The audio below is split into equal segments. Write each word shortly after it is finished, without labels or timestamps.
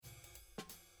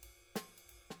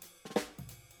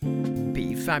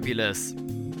Fabulous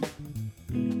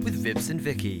with Vips and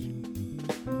Vicky,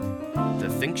 the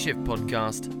ThinkShift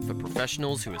podcast for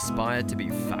professionals who aspire to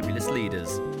be fabulous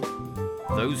leaders,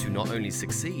 those who not only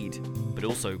succeed but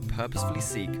also purposefully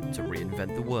seek to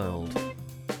reinvent the world.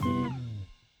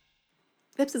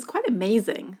 Vips, is quite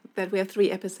amazing that we have 3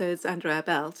 episodes under our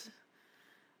belt.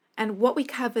 And what we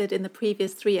covered in the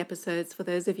previous 3 episodes, for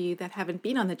those of you that haven't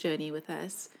been on the journey with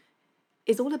us,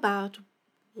 is all about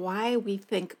why we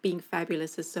think being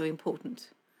fabulous is so important.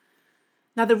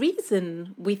 Now, the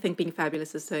reason we think being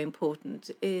fabulous is so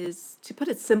important is, to put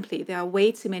it simply, there are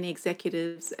way too many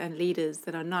executives and leaders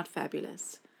that are not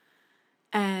fabulous.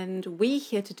 And we're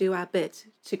here to do our bit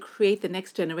to create the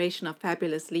next generation of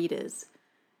fabulous leaders.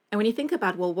 And when you think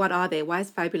about, well, what are they? Why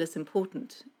is fabulous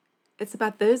important? It's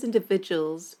about those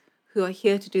individuals who are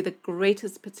here to do the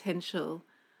greatest potential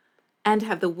and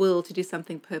have the will to do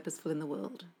something purposeful in the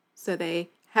world. So they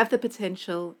have the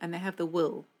potential and they have the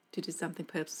will to do something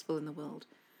purposeful in the world.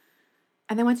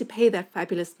 And they want to pay that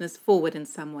fabulousness forward in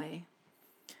some way.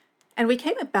 And we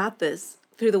came about this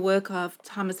through the work of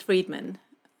Thomas Friedman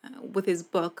with his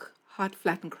book, Hot,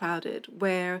 Flat and Crowded,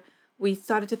 where we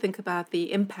started to think about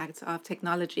the impact of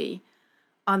technology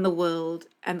on the world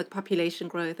and the population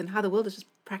growth and how the world is just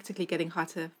practically getting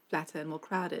hotter, flatter, and more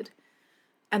crowded.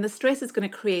 And the stress it's going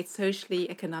to create socially,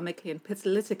 economically, and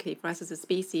politically for us as a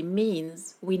species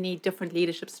means we need different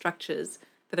leadership structures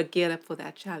that are geared up for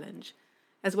that challenge.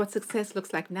 As what success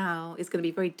looks like now is going to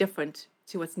be very different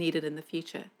to what's needed in the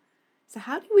future. So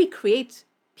how do we create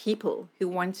people who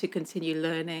want to continue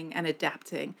learning and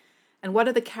adapting? And what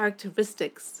are the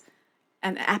characteristics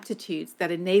and aptitudes that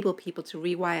enable people to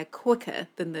rewire quicker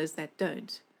than those that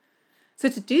don't? So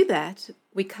to do that,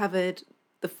 we covered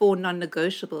the 4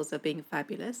 non-negotiables of being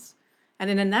fabulous. And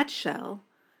in a nutshell,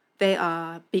 they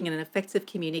are being an effective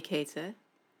communicator,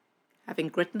 having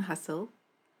grit and hustle,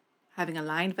 having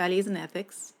aligned values and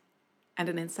ethics, and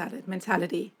an insider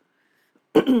mentality.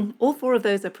 All 4 of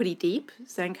those are pretty deep,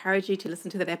 so I encourage you to listen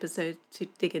to that episode to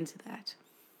dig into that.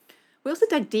 We also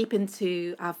dug deep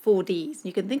into our 4 Ds.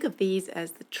 You can think of these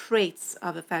as the traits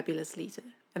of a fabulous leader.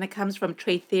 And it comes from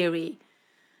trait theory,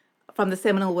 from the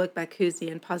seminal work by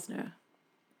Kuzi and Posner.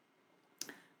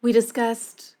 We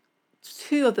discussed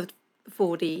 2 of the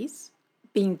 4 Ds,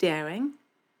 being daring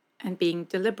and being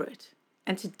deliberate.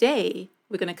 And today,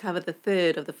 we're going to cover the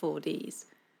 3rd of the 4 Ds,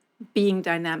 being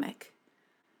dynamic.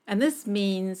 And this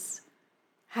means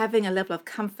having a level of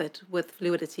comfort with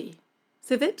fluidity.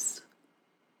 So Vips,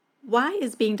 why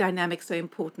is being dynamic so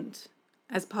important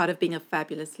as part of being a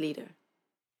fabulous leader?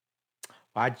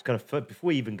 I just before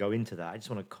we even go into that, I just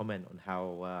want to comment on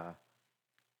how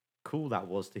cool that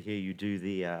was to hear you do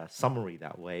the summary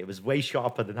that way. It was way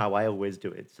sharper than how I always do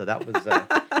it. So that was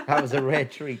that was a rare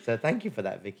treat. So thank you for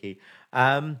that, Vicky.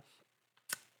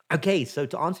 Okay, so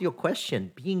to answer your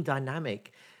question, being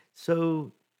dynamic.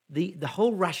 So the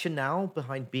whole rationale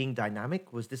behind being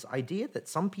dynamic was this idea that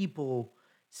some people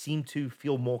seem to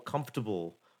feel more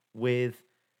comfortable with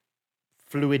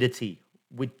fluidity,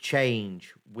 with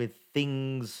change, with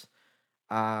things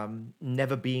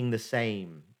never being the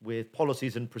same, with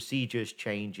policies and procedures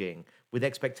changing, with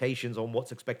expectations on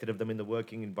what's expected of them in the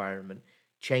working environment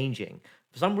changing.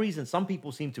 For some reason, some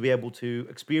people seem to be able to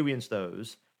experience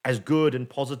those as good and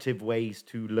positive ways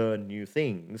to learn new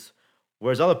things,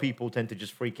 whereas other people tend to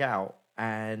just freak out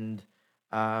and,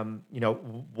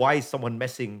 why is someone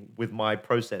messing with my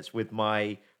process, with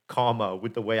my karma,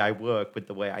 with the way I work, with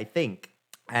the way I think?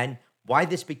 And why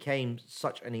this became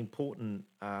such an important,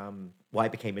 why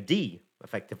it became a D,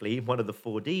 effectively, one of the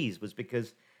 4 Ds, was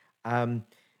because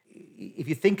if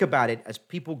you think about it, as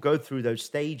people go through those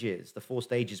stages, the 4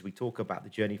 stages we talk about, the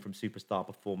journey from superstar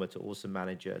performer to awesome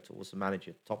manager,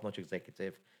 top-notch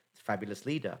executive, fabulous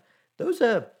leader, those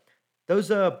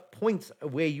are points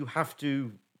where you have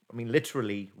to,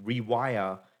 literally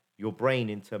rewire your brain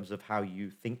in terms of how you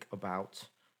think about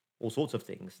all sorts of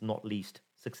things, not least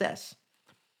success.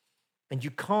 And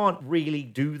you can't really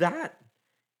do that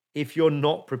if you're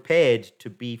not prepared to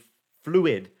be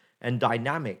fluid and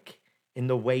dynamic in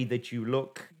the way that you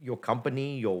look, your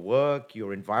company, your work,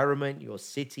 your environment, your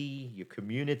city, your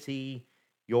community,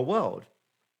 your world.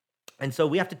 And so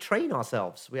we have to train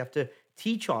ourselves. We have to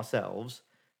teach ourselves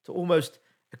to almost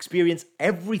experience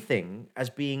everything as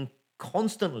being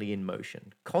constantly in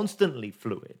motion, constantly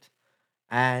fluid.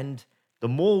 And the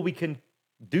more we can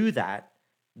do that,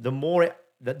 the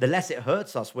less it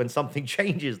hurts us when something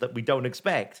changes that we don't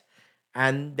expect.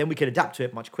 And then we can adapt to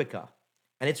it much quicker.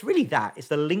 And it's really that. It's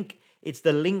the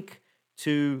link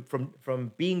to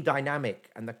from being dynamic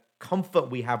and the comfort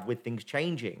we have with things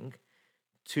changing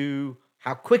to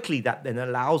how quickly that then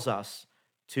allows us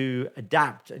to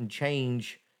adapt and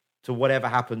change to whatever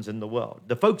happens in the world.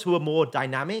 The folks who are more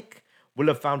dynamic will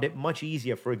have found it much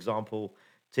easier, for example,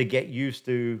 to get used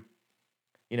to,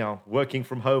 working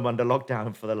from home under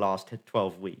lockdown for the last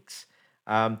 12 weeks.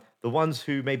 The ones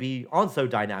who maybe aren't so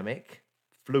dynamic,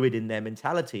 fluid in their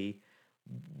mentality,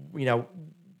 will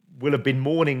have been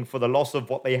mourning for the loss of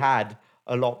what they had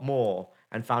a lot more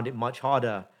and found it much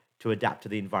harder to adapt to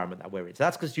the environment that we're in. So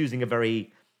that's just using a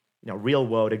very, real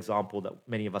world example that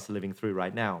many of us are living through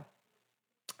right now.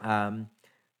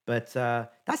 But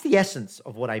that's the essence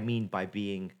of what I mean by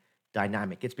being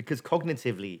dynamic. It's because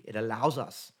cognitively it allows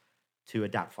us to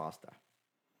adapt faster.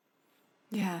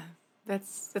 Yeah,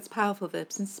 that's powerful,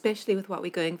 Vips, and especially with what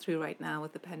we're going through right now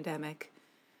with the pandemic.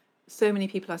 So many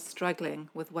people are struggling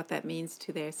with what that means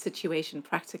to their situation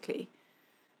practically.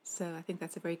 So I think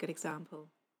that's a very good example.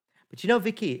 But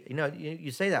Vicky,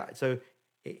 you say that. So,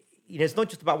 it's not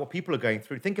just about what people are going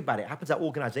through. Think about it. It happens at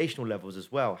organizational levels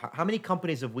as well. How many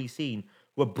companies have we seen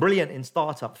who are brilliant in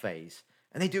startup phase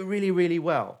and they do really, really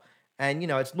well? And,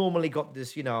 it's normally got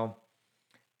this,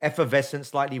 effervescent,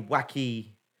 slightly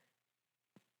wacky,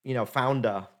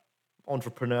 founder,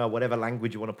 entrepreneur, whatever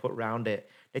language you want to put around it.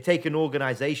 They take an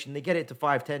organization, they get it to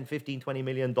 5, 10, 15, $20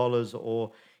 million,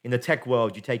 or in the tech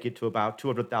world, you take it to about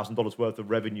 $200,000 worth of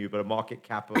revenue, but a market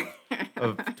cap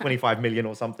of 25 million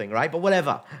or something, right? But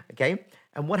whatever, okay?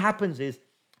 And what happens is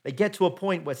they get to a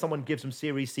point where someone gives them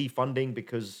Series C funding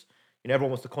because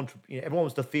everyone wants to contribute, everyone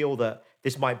wants to feel that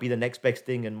this might be the next best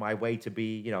thing and my way to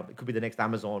be, it could be the next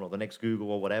Amazon or the next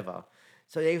Google or whatever.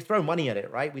 So they throw money at it,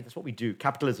 right? That's what we do.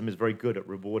 Capitalism is very good at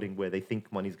rewarding where they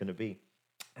think money's going to be.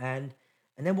 And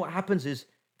then what happens is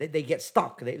they get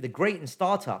stuck. They're great in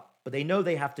startup, but they know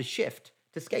they have to shift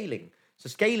to scaling. So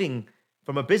scaling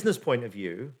from a business point of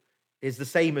view is the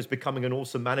same as becoming an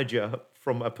awesome manager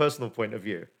from a personal point of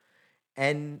view.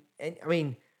 And I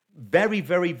mean, very,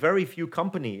 very, very few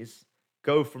companies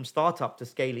go from startup to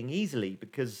scaling easily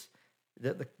because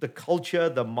the culture,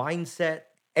 the mindset,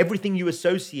 everything you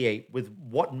associate with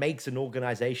what makes an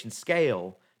organization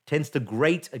scale tends to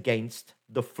grate against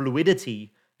the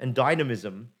fluidity and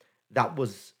dynamism that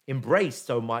was embraced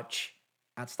so much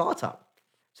at startup.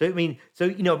 So,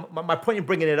 my point in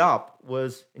bringing it up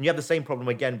was, and you have the same problem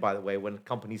again, by the way, when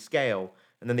companies scale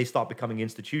and then they start becoming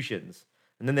institutions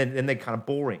and then they're kind of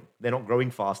boring. They're not growing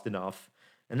fast enough.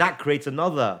 And that creates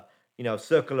another,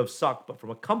 circle of suck, but from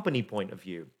a company point of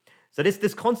view. So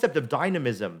this concept of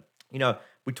dynamism,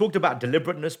 we talked about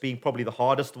deliberateness being probably the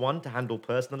hardest one to handle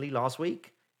personally last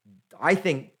week. I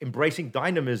think embracing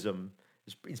dynamism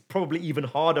is probably even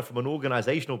harder from an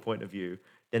organizational point of view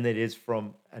than it is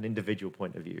from an individual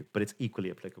point of view, but it's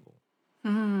equally applicable.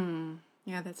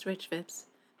 Yeah, that's rich, Vips.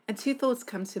 And two thoughts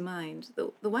come to mind.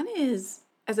 The one is,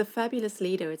 as a fabulous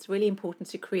leader, it's really important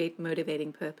to create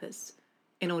motivating purpose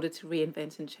in order to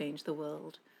reinvent and change the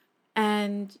world.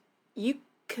 And you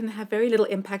can have very little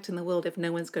impact in the world if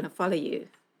no one's going to follow you.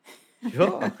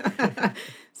 Sure.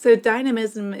 So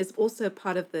dynamism is also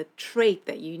part of the trait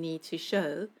that you need to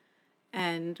show.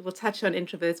 And we'll touch on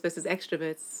introverts versus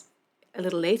extroverts a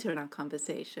little later in our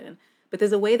conversation. But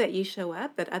there's a way that you show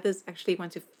up that others actually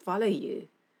want to follow you,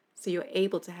 so you're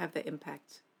able to have the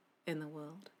impact in the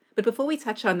world. But before we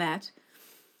touch on that,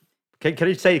 Can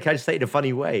I just say it in a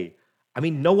funny way? I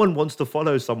mean, no one wants to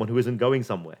follow someone who isn't going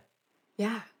somewhere.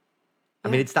 yeah. I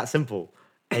mean, it's that simple.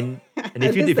 And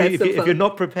It is that if simple. you're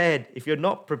not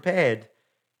prepared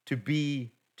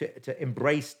to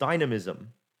embrace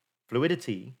dynamism,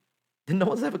 fluidity, then no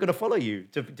one's ever going to follow you.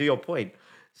 To your point,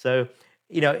 so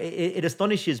it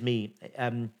astonishes me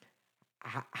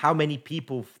how many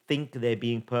people think they're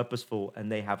being purposeful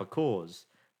and they have a cause,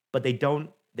 but they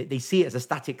don't. They see it as a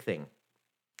static thing.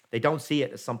 They don't see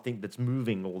it as something that's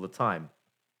moving all the time.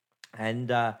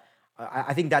 And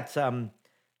I think that's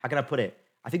how can I put it?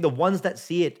 I think the ones that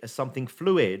see it as something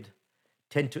fluid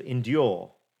tend to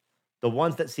endure. The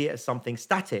ones that see it as something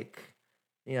static,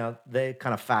 they're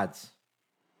kind of fads.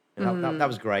 That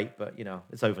was great, but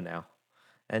it's over now.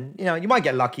 And you might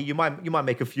get lucky. You might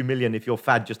make a few million if your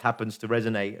fad just happens to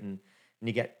resonate, and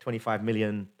you get 25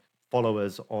 million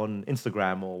followers on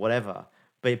Instagram or whatever.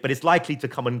 But it's likely to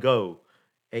come and go.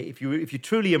 If you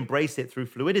truly embrace it through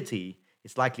fluidity,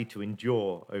 it's likely to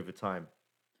endure over time.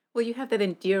 Well, you have that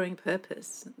enduring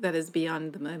purpose that is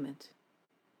beyond the moment.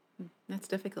 That's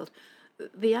difficult.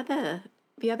 The other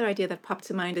idea that popped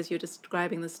to mind as you're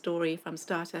describing the story from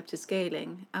startup to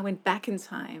scaling, I went back in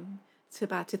time to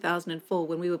about 2004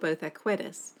 when we were both at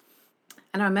Quedis.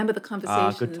 And I remember the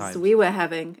conversations times. we were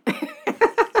having.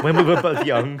 When we were both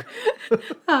young.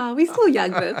 We still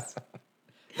young, Vips.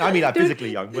 I mean, I'm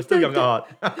physically young. We're still young at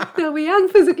heart. No, we're young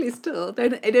physically still.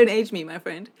 Don't age me, my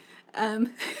friend.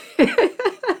 Um,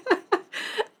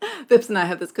 Vips and I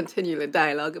have this continual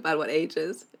dialogue about what age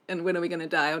is and when are we going to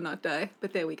die or not die.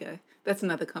 But there we go. That's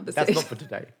another conversation. That's not for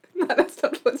today. No, that's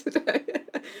not for today.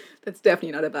 That's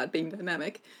definitely not about being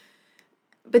dynamic.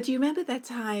 But do you remember that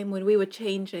time when we were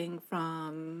changing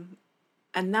from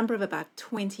a number of about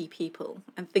 20 people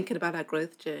and thinking about our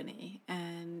growth journey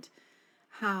and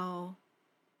how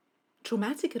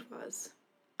traumatic it was?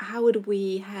 How would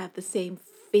we have the same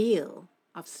feel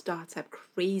of startup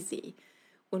crazy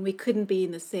when we couldn't be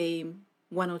in the same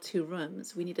one or two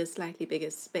rooms? We needed a slightly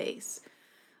bigger space.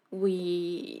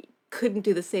 We couldn't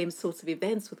do the same sorts of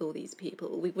events with all these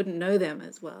people. We wouldn't know them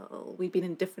as well. We'd been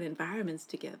in different environments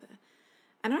together.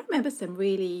 And I remember some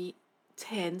really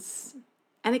tense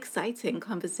and exciting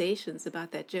conversations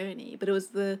about that journey. But it was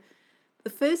the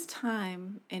first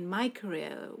time in my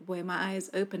career where my eyes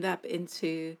opened up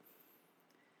into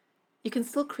you can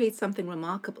still create something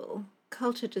remarkable.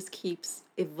 Culture just keeps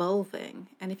evolving.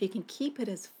 And if you can keep it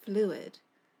as fluid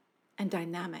and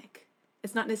dynamic,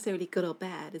 it's not necessarily good or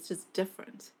bad, it's just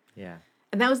different. Yeah.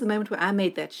 And that was the moment where I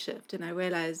made that shift and I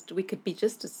realized we could be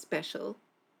just as special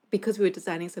because we were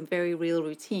designing some very real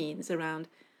routines around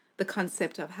the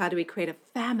concept of how do we create a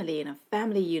family, and a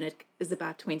family unit is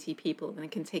about 20 people and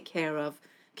it can take care of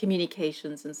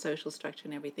communications and social structure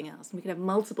and everything else. And we can have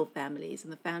multiple families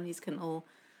and the families can all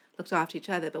look after each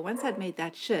other. But once I'd made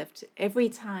that shift, every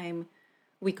time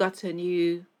we got to a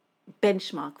new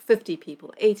benchmark, 50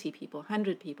 people, 80 people,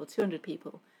 100 people, 200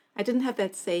 people, I didn't have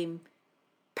that same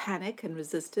panic and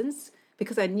resistance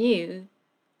because I knew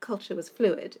culture was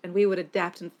fluid and we would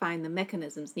adapt and find the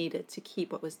mechanisms needed to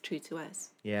keep what was true to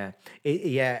us. Yeah,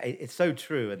 it's so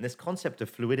true. And this concept of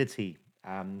fluidity,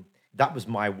 that was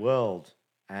my world,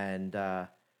 and I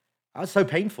was so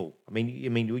painful. I mean,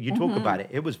 you talk about it;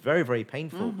 it was very, very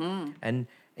painful. And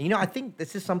I think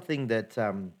this is something that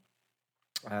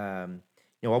while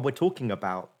we're talking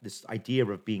about this idea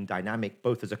of being dynamic,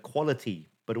 both as a quality,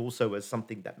 but also as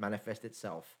something that manifests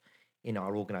itself in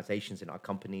our organizations, in our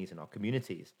companies, in our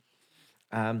communities.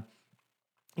 In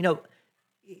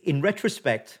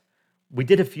retrospect, we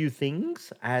did a few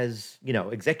things as,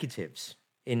 executives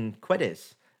in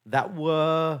Quedis that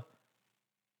were,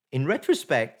 in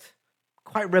retrospect,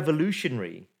 quite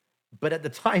revolutionary. But at the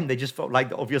time, they just felt like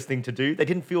the obvious thing to do. They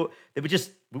didn't feel, they were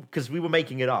just, because we were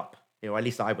making it up. At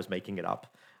least I was making it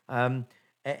up. And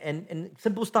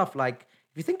simple stuff like,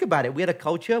 if you think about it, we had a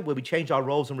culture where we changed our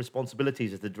roles and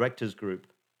responsibilities as the directors group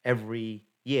every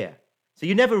year. So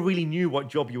you never really knew what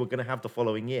job you were going to have the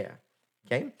following year.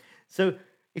 Okay? So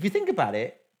if you think about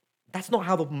it, that's not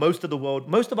how most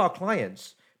of our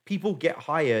clients, people get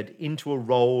hired into a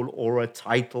role or a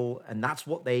title, and that's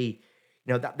what they,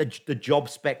 the job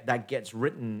spec that gets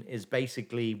written is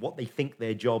basically what they think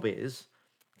their job is.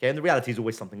 Okay, and the reality is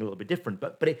always something a little bit different,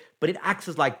 but it acts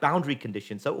as like boundary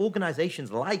conditions. So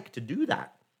organizations like to do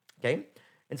that. Okay,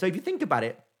 and so if you think about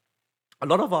it, a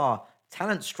lot of our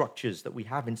talent structures that we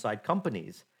have inside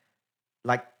companies,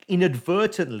 like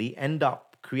inadvertently end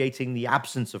up creating the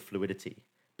absence of fluidity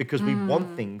because we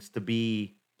want things to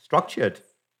be structured,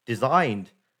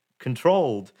 designed,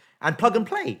 controlled, and plug and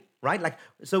play, right? Like,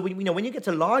 so when you get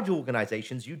to large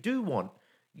organizations, I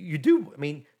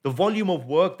mean, the volume of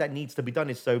work that needs to be done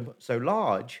is so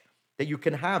large that you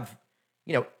can have,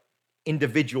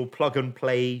 individual plug and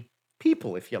play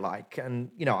people, if you like. And,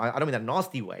 I don't mean that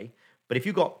nasty way, but if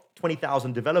you've got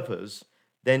 20,000 developers,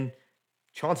 then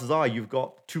chances are you've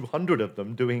got 200 of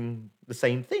them doing the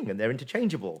same thing and they're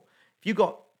interchangeable. If you've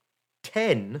got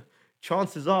 10,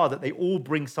 chances are that they all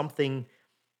bring something.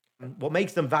 What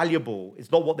makes them valuable is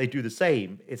not what they do the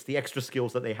same, it's the extra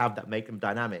skills that they have that make them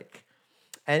dynamic.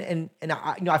 And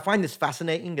I find this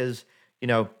fascinating as,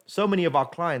 so many of our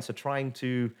clients are trying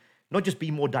to not just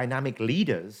be more dynamic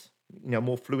leaders,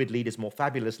 more fluid leaders, more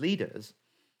fabulous leaders,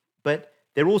 but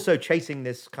they're also chasing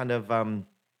this kind of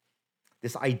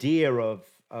this idea of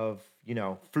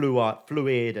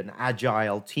fluid and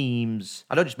agile teams.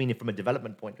 I don't just mean it from a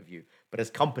development point of view, but as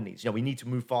companies, we need to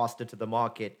move faster to the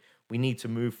market. We need to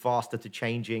move faster to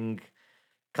changing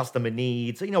customer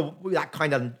needs. That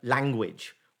kind of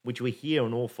language, which we hear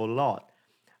an awful lot.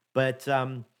 But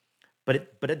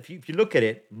if you look at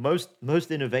it, most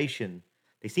innovation,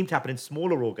 they seem to happen in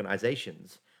smaller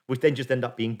organizations, which then just end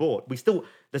up being bought. The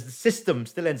system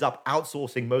still ends up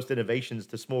outsourcing most innovations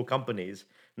to small companies,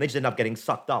 and they just end up getting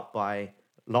sucked up by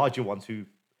larger ones who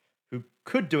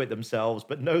could do it themselves,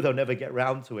 but know they'll never get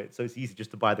around to it. So it's easy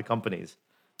just to buy the companies.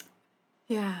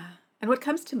 Yeah. And what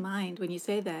comes to mind when you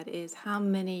say that is how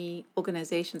many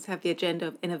organizations have the agenda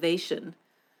of innovation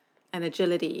and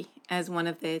agility as one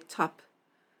of their top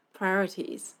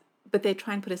priorities, but they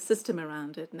try and put a system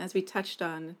around it. And as we touched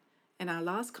on in our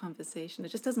last conversation, it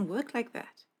just doesn't work like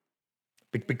that.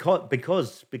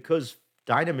 Because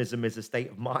dynamism is a state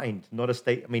of mind, not a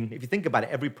state. I mean, if you think about it,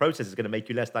 every process is going to make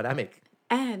you less dynamic.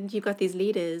 And you've got these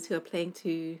leaders who are playing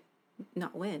to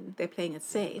not win. They're playing it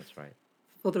safe. That's right.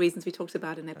 For the reasons we talked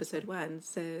about in episode 1.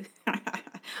 So, all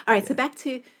right. So back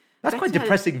to That's back quite to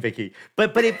depressing, Vicky.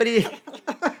 But it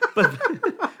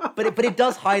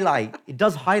does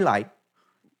highlight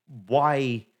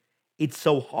why it's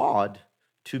so hard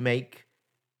to make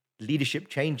leadership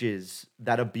changes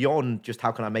that are beyond just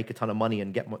how can I make a ton of money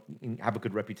and have a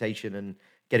good reputation and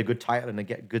get a good title and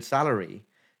get a good salary,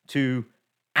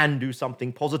 and do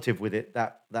something positive with it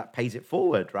that pays it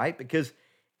forward, right? Because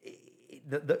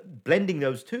the blending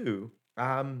those two,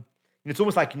 it's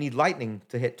almost like you need lightning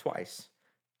to hit twice,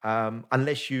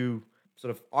 unless you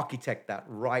sort of architect that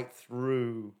right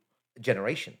through a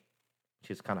generation,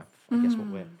 which is kind of, I guess, what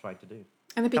we're trying to do.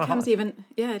 And it Kinda becomes hard.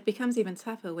 it becomes even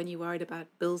tougher when you're worried about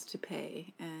bills to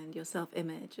pay and your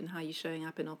self-image and how you're showing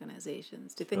up in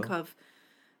organizations. To think Sure. of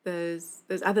those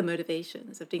other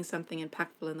motivations of doing something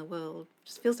impactful in the world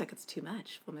just feels like it's too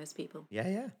much for most people.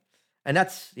 Yeah. And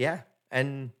that's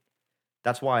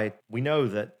why we know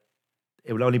that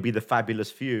it will only be the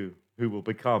fabulous few who will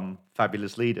become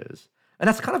fabulous leaders. And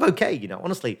that's kind of okay,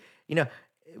 honestly,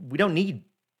 we don't need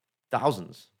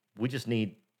thousands. We just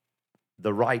need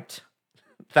the right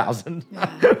 1,000.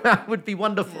 Yeah. That would be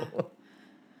wonderful.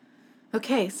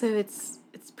 Okay, so it's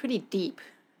pretty deep,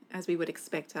 as we would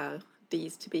expect our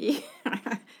D's to be.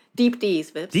 Deep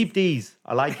D's, Vips. Deep D's.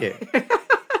 I like it.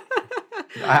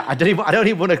 I don't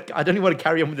even want to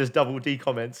carry on with this double D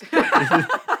comments.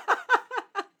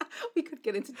 We could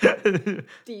get into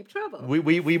deep trouble.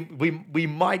 We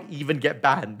might even get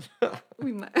banned.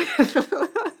 We might.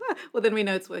 Well, then we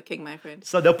know it's working, my friend.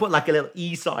 So they'll put like a little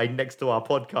E sign next to our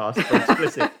podcast for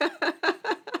explicit.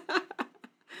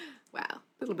 Wow,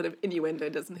 a little bit of innuendo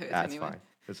doesn't hurt That's anyone. fine.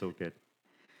 That's all good.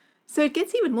 So it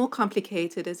gets even more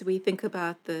complicated as we think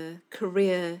about the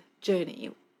career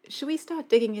journey. Should we start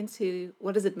digging into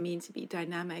what does it mean to be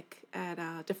dynamic at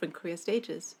our different career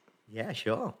stages? Yeah,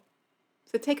 sure.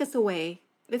 So take us away.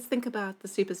 Let's think about the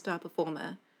superstar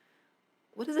performer.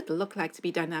 What does it look like to be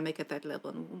dynamic at that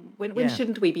level? And when Yeah.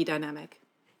 shouldn't we be dynamic?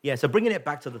 Yeah, so bringing it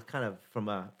back to the kind of from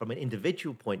an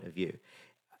individual point of view,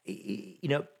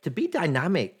 to be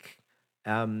dynamic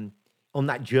on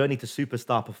that journey to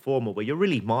superstar performer, where you're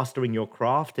really mastering your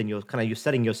craft and you're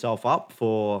setting yourself up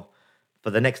for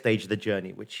the next stage of the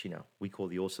journey, which we call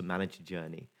the awesome manager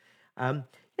journey.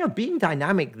 Being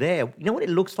dynamic there, you know what it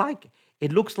looks like?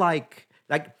 It looks like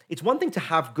it's one thing to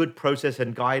have good process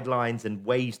and guidelines and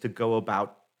ways to go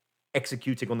about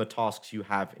executing on the tasks you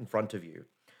have in front of you.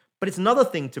 But it's another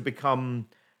thing to become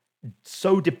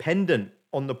so dependent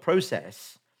on the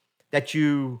process that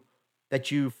you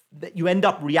end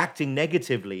up reacting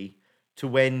negatively to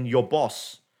when your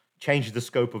boss changes the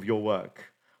scope of your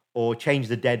work or change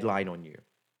the deadline on you.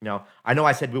 I know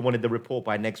I said we wanted the report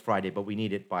by next Friday, but we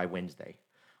need it by Wednesday.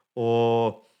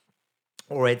 Or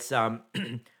it's I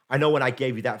know when I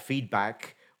gave you that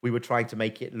feedback, we were trying to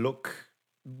make the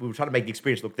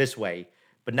experience look this way,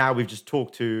 but now we've just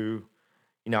talked to,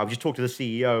 I've just talked to the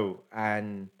CEO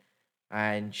and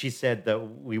she said that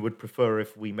we would prefer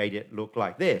if we made it look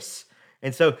like this.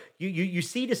 And so you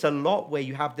see this a lot where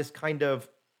you have this kind of,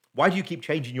 why do you keep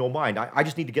changing your mind? I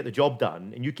just need to get the job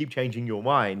done, and you keep changing your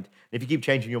mind. And if you keep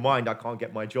changing your mind, I can't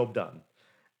get my job done.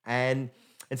 And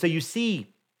so you see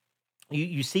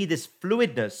this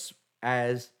fluidness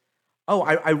as,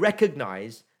 I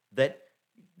recognize that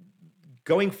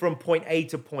going from point A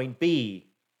to point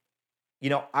B,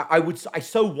 I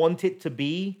so want it to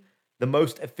be the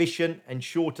most efficient and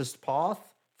shortest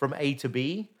path from A to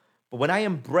B. But when I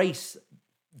embrace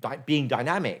being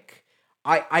dynamic,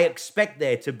 I expect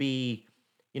there to be,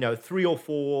 3 or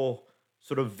 4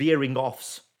 sort of veering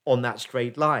offs on that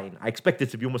straight line. I expect it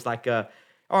to be almost like I'm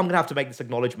going to have to make this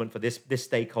acknowledgement for this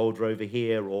stakeholder over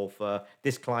here, or for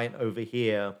this client over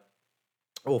here,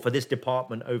 or for this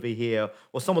department over here,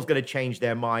 or someone's going to change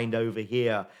their mind over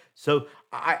here. So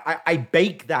I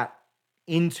bake that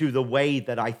into the way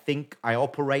that I think I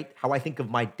operate, how I think of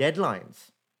my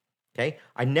deadlines. Okay,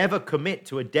 I never commit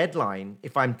to a deadline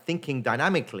if I'm thinking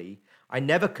dynamically. I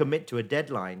never commit to a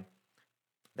deadline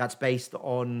that's based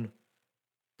on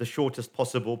the shortest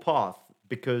possible path,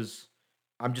 because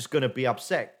I'm just going to be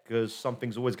upset because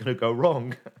something's always going to go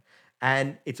wrong.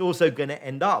 And it's also going to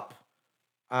end up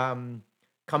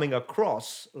coming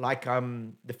across like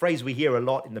the phrase we hear a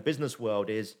lot in the business world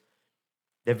is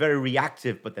they're very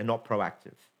reactive, but they're not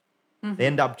proactive. They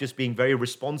end up just being very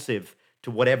responsive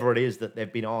to whatever it is that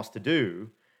they've been asked to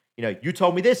do. You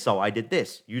told me this, so I did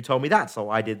this. You told me that, so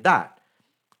I did that.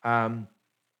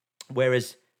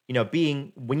 Whereas,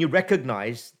 when you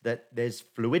recognize that there's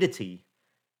fluidity,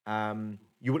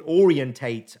 you would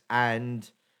orientate and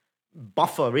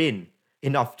buffer in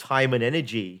enough time and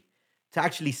energy to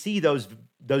actually see those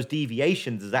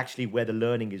deviations as actually where the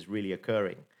learning is really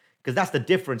occurring. Because that's the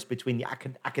difference between the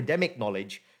academic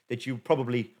knowledge that you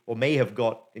probably or may have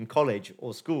got in college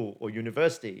or school or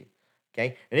university,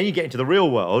 okay? And then you get into the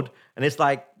real world, and it's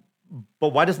like, but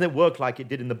why doesn't it work like it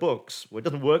did in the books? Well, it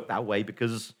doesn't work that way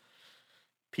because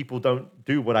people don't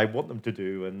do what I want them to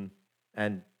do,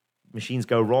 and machines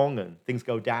go wrong and things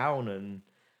go down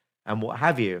and what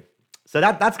have you. So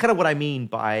that's kind of what I mean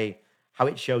by how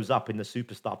it shows up in the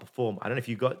superstar perform. I don't know if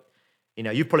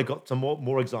you've probably got some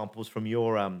more examples from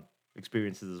your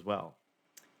experiences as well.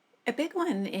 A big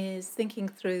one is thinking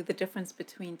through the difference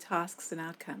between tasks and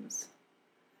outcomes.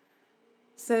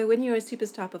 So when you're a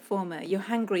superstar performer, you're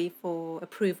hungry for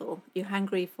approval. You're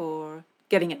hungry for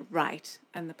getting it right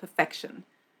and the perfection.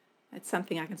 It's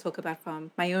something I can talk about from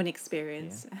my own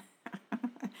experience.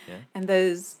 Yeah. And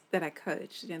those that I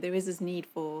coach. There is this need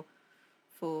for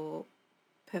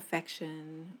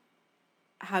perfection,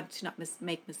 how to not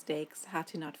make mistakes, how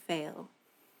to not fail.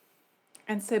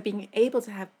 And so being able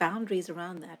to have boundaries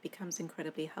around that becomes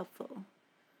incredibly helpful.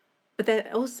 But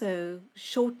that also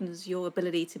shortens your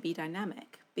ability to be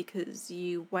dynamic because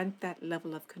you want that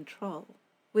level of control.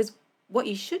 Whereas what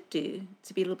you should do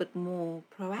to be a little bit more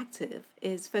proactive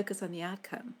is focus on the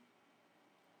outcome.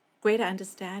 Greater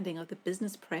understanding of the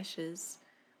business pressures,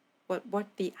 what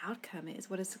the outcome is,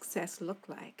 what does success look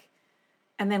like,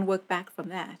 and then work back from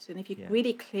that. And if you're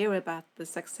really clear about the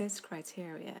success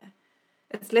criteria,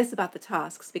 it's less about the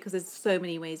tasks because there's so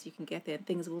many ways you can get there and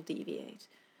things will deviate.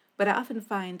 But I often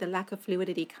find the lack of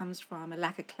fluidity comes from a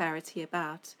lack of clarity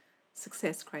about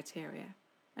success criteria.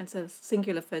 And so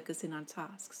singular focus in on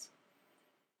tasks.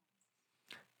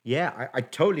 Yeah, I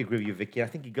totally agree with you, Vicky. I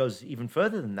think it goes even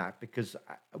further than that because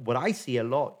what I see a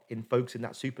lot in folks in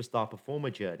that superstar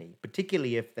performer journey,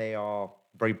 particularly if they are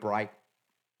very bright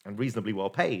and reasonably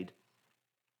well paid,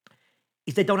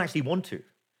 is they don't actually want to.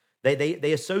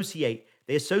 They associate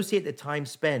the time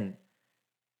spent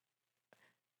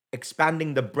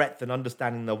expanding the breadth and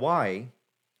understanding the why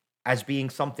as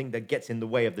being something that gets in the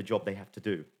way of the job they have to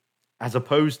do, as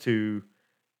opposed to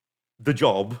the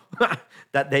job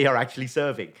that they are actually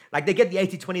serving. Like they get the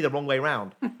 80-20 the wrong way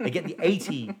around. They get the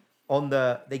 80 on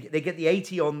the, they get the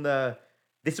 80 on the,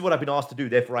 this is what I've been asked to do,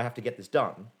 therefore I have to get this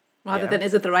done. Rather than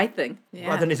is it the right thing? Yeah.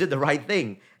 Rather than is it the right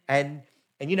thing? And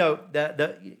you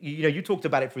talked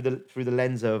about it through the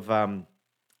lens of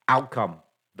outcome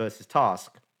versus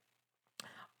task.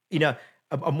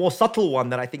 A more subtle one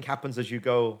that I think happens as you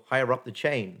go higher up the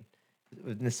chain,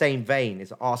 in the same vein,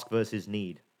 is ask versus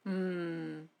need.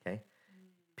 Okay,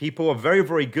 people are very,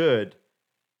 very good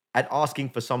at asking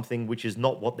for something which is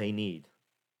not what they need.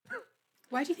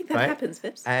 Why do you think that happens,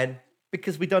 Vips? And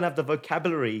because we don't have the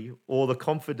vocabulary or the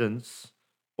confidence,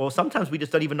 or sometimes we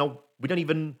just don't even know.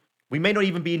 We may not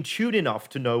even be in tune enough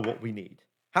to know what we need.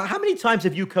 How many times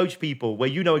have you coached people where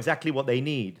you know exactly what they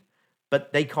need,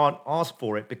 but they can't ask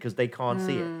for it because they can't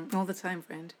see it? All the time,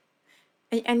 friend.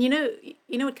 And you know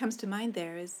what comes to mind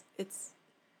there is it's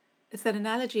that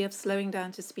analogy of slowing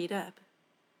down to speed up,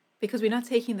 because we're not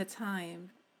taking the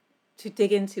time to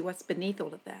dig into what's beneath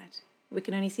all of that. We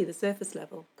can only see the surface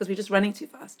level because we're just running too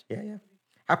fast. Yeah.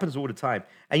 Happens all the time.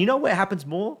 And you know where it happens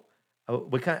more?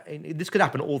 This could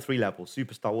happen at all three levels: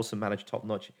 superstar, awesome, manager, top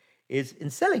notch. Is in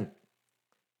selling.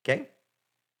 Okay,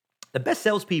 the best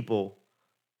salespeople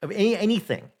of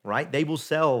anything, right? They will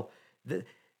sell.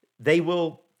 They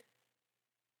will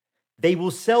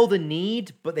sell the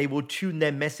need, but they will tune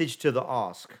their message to the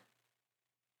ask.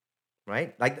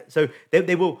 Right? Like so,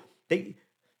 they will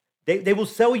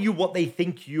sell you what they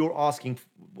think you're asking,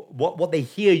 what they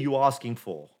hear you asking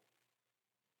for.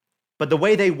 But the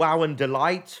way they wow and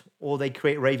delight, or they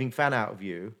create raving fan out of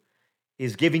you,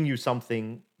 is giving you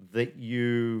something that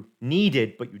you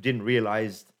needed, but you didn't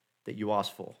realize that you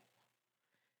asked for.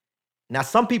 Now,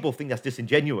 some people think that's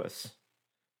disingenuous,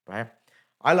 right?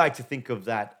 I like to think of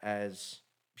that as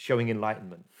showing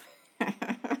enlightenment.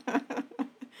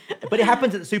 But it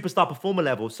happens at the superstar performer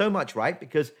level so much, right?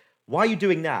 Because why are you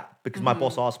doing that? Because my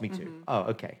boss asked me to. Oh,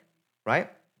 okay.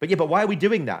 Right? But why are we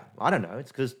doing that? I don't know.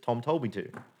 It's because Tom told me to.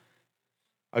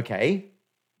 Okay.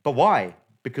 But why?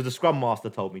 Because the Scrum Master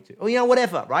told me to. Oh,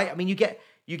 whatever, right? I mean, you get,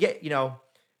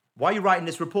 why are you writing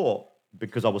this report?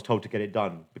 Because I was told to get it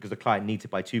done because the client needs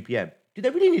it by 2 p.m. Do they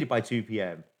really need it by 2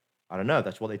 p.m.? I don't know.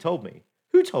 That's what they told me.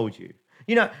 Who told you?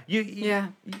 You know, Yeah.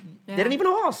 they don't even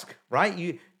ask, right?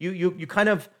 You kind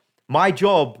of, my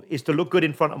job is to look good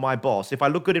in front of my boss. If I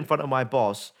look good in front of my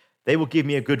boss, they will give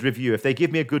me a good review. If they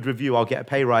give me a good review, I'll get a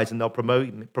pay rise and they'll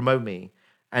promote me.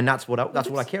 And that's what I care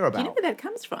Do you know about. where that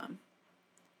comes from?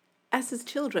 Us as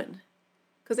children.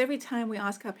 Because every time we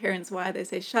ask our parents why, they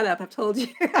say, "Shut up, I've told you."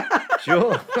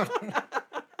 Sure.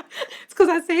 It's because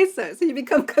I say so. So you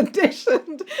become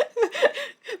conditioned.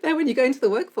 Then when you go into the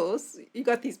workforce, you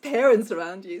got these parents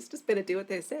around you. It's just better do what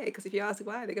they say. Because if you ask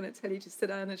why, they're going to tell you to sit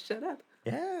down and shut up.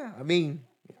 Yeah,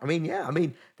 yeah.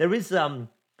 There is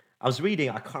I was reading,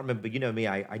 I can't remember, you know me,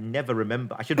 I never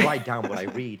remember. I should write down what I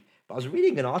read. But I was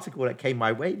reading an article that came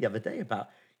my way the other day about,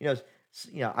 I don't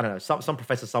know, some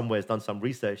professor somewhere has done some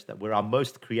research that we're our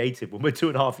most creative when we're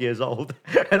 2.5 years old.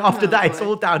 And after Oh, that, it's boy.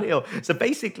 all downhill. So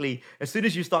basically, as soon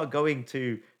as you start going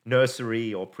to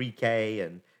nursery or pre-K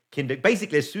and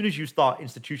basically, as soon as you start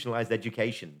institutionalized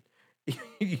education,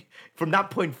 from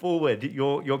that point forward,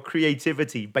 your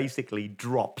creativity basically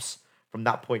drops from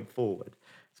that point forward.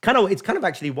 It's kind of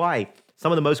actually why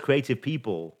some of the most creative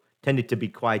people tended to be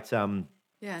quite Yeah,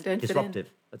 don't fit in. disruptive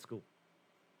at school.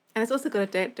 And it's also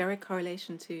got a direct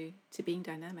correlation to being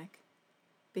dynamic.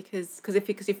 Because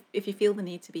if you feel the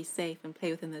need to be safe and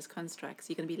play within those constructs,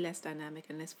 you're going to be less dynamic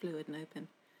and less fluid and open.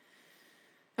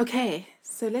 Okay,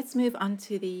 so let's move on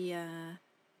to the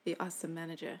awesome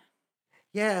manager.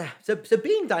 Yeah. So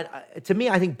to me,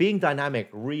 I think being dynamic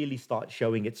really starts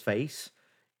showing its face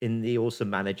in the awesome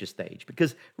manager stage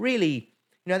because really,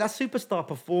 that superstar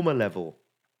performer level,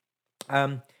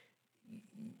 um,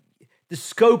 the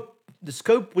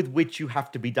scope with which you have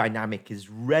to be dynamic is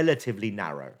relatively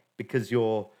narrow because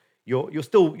you're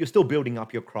still building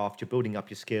up your craft, you're building up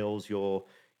your skills, you're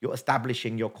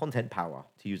establishing your content power,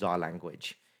 to use our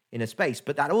language, in a space.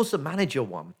 But that awesome manager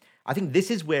one, I think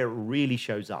this is where it really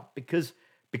shows up because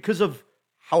of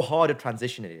how hard a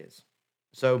transition it is.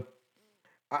 So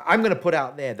I'm going to put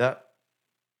out there that,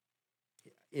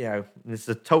 this is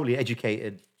a totally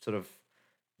educated sort of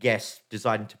guess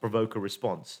designed to provoke a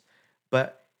response.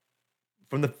 But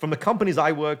from the companies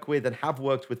I work with and have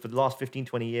worked with for the last 15,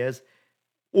 20 years,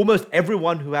 almost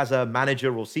everyone who has a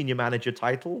manager or senior manager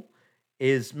title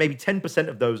is maybe 10%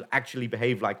 of those actually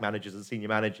behave like managers and senior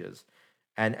managers.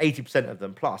 And 80% of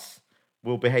them plus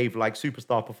will behave like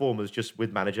superstar performers just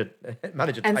with manager And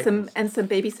titles. some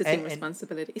babysitting And-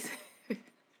 responsibilities.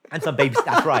 And some babies.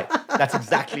 That's right. That's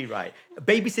exactly right.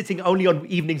 Babysitting only on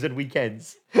evenings and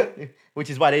weekends, which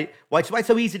is why it's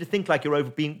so easy to think like you're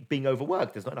being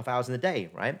overworked. There's not enough hours in the day,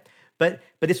 right? But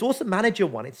this awesome manager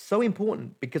one, it's so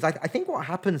important because I think what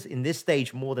happens in this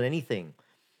stage more than anything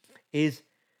is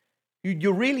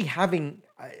you're really having.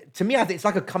 To me, I think it's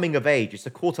like a coming of age. It's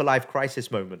a quarter life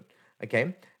crisis moment.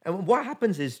 Okay, and what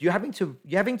happens is you're having to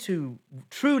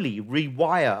truly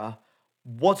rewire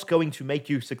what's going to make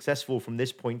you successful from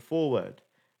this point forward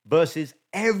versus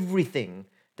everything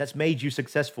that's made you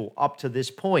successful up to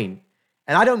this point.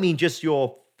 And I don't mean just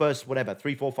your first,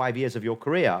 3, 4, 5 years of your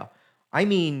career. I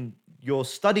mean your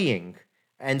studying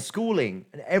and schooling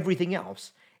and everything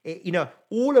else.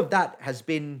 All of that has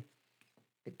been,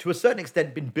 to a certain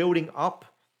extent, been building up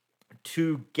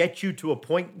to get you to a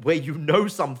point where you know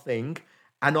something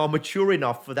and are mature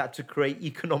enough for that to create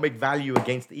economic value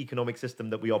against the economic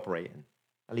system that we operate in,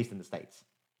 at least in the States,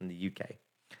 in the UK.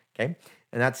 Okay,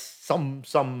 and that's some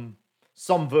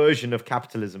version of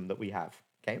capitalism that we have.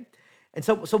 Okay, and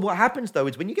so what happens though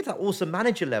is when you get to that awesome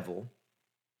manager level,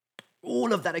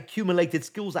 all of that accumulated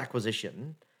skills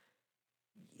acquisition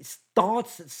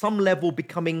starts at some level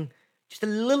becoming just a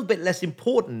little bit less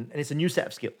important, and it's a new set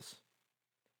of skills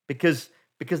because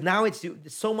now it's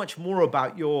so much more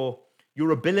about your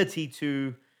ability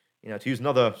to, to use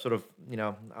another sort of,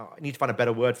 I need to find a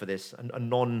better word for this, a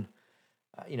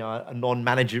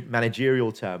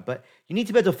non-managerial term, but you need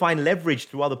to be able to find leverage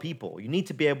through other people. You need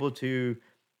to be able to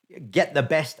get the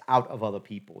best out of other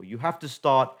people. You have to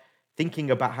start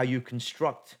thinking about how you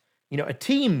construct, a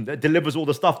team that delivers all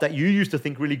the stuff that you used to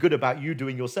think really good about you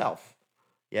doing yourself.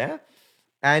 Yeah.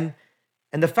 And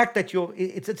the fact that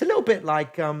it's a little bit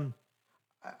like, I'll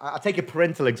take a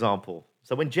parental example.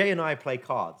 So when Jay and I play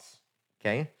cards,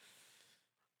 okay,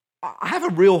 I have a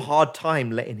real hard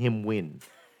time letting him win.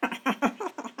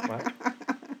 Right?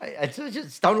 I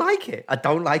just don't like it. I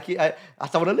don't like it. I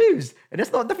don't want to lose. And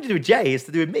it's nothing to do with Jay. It's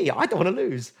to do with me. I don't want to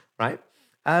lose, right?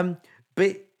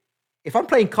 But if I'm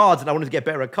playing cards and I want to get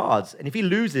better at cards, and if he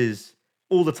loses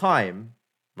all the time,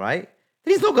 right,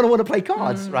 then he's not going to want to play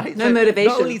cards, right? No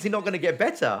motivation. Not only is he not going to get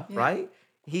better, right,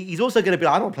 he's also going to be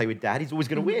like, I don't play with Dad. He's always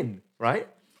going to win, right?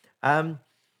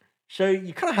 So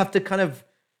you kind of have to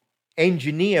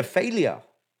engineer failure,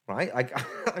 right? Like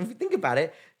if you think about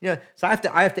it, so I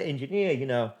have to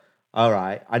engineer, all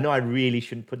right, I know I really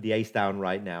shouldn't put the ace down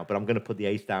right now, but I'm going to put the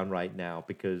ace down right now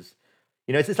because,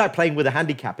 it's like playing with a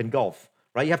handicap in golf,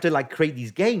 right? You have to like create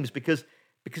these games because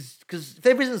if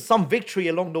there isn't some victory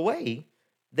along the way,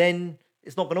 then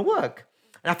it's not going to work.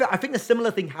 And I think a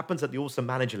similar thing happens at the awesome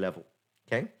manager level.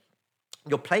 Okay,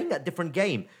 you're playing that different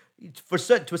game. To a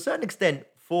certain extent,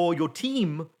 for your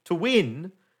team to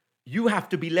win, you have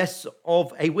to be less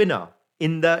of a winner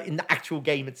in the actual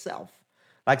game itself.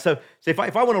 Like so if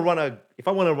I want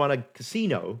to run a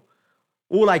casino,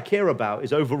 all I care about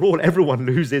is overall everyone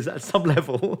loses at some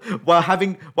level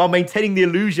while maintaining the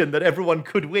illusion that everyone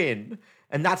could win,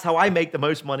 and that's how I make the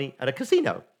most money at a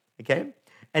casino. Okay,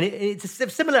 and it's a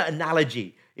similar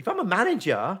analogy. If I'm a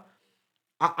manager,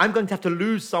 I'm going to have to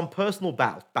lose some personal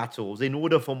battles in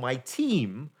order for my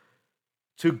team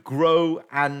to grow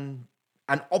and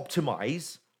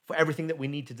optimize for everything that we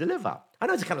need to deliver. I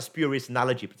know it's a kind of spurious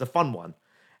analogy, but it's a fun one.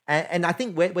 And I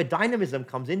think where dynamism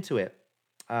comes into it,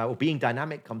 or being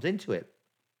dynamic comes into it,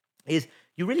 is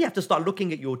you really have to start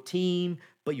looking at your team,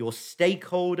 but your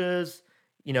stakeholders,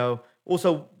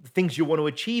 also things you want to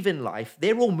achieve in life,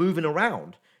 they're all moving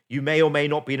around. You may or may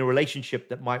not be in a relationship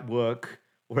that might work,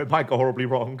 or it might go horribly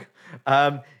wrong.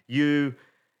 You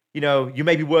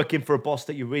may be working for a boss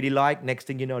that you really like. Next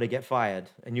thing you know, they get fired,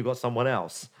 and you got someone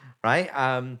else, right?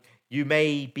 You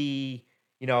may be,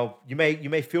 you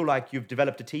may feel like you've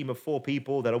developed a team of 4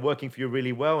 people that are working for you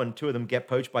really well, and 2 of them get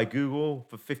poached by Google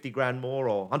for 50 grand more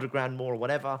or 100 grand more or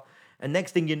whatever. And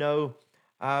next thing you know,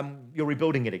 you're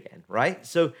rebuilding it again, right?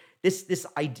 So this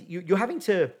idea, you're having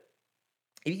to,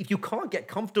 if you can't get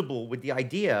comfortable with the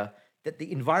idea that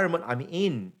the environment I'm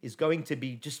in is going to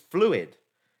be just fluid,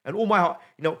 and all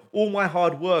my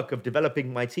hard work of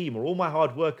developing my team, or all my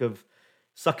hard work of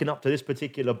sucking up to this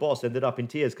particular boss ended up in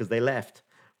tears because they left,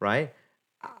 right?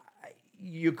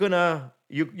 You're gonna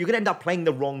end up playing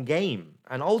the wrong game,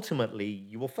 and ultimately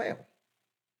you will fail.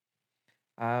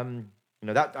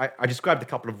 That I described a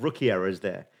couple of rookie errors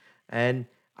there, and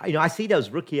I see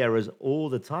those rookie errors all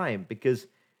the time because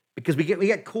we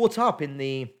get caught up in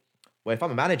the, well, if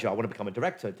I'm a manager, I want to become a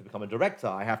director. To become a director,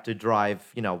 I have to drive,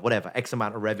 whatever, X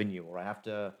amount of revenue, or I have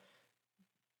to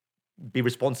be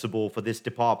responsible for this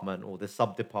department or this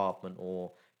sub department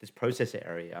or this process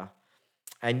area.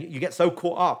 And you get so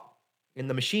caught up in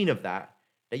the machine of that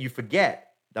you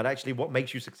forget that actually what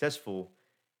makes you successful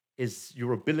is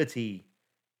your ability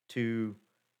to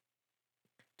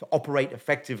operate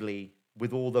effectively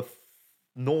with all the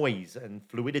noise and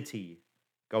fluidity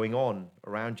going on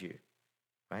around you,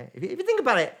 right? If you think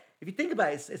about it,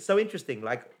 it's so interesting.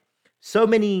 Like, so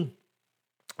many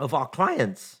of our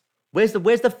clients, where's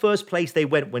the first place they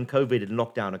went when COVID and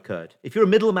lockdown occurred? If you're a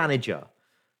middle manager,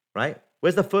 right?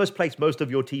 Where's the first place most of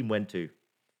your team went to?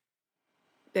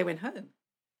 They went home.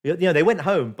 They went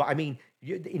home, but I mean,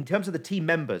 in terms of the team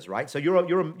members, right? So you're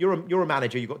a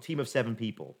manager. You've got a team of 7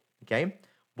 people. Okay,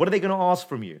 what are they going to ask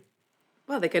from you?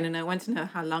 Well, they're going to want to know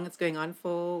how long it's going on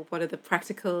for. What are the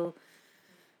practical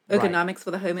Right. ergonomics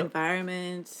for the home So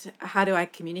environment? How do I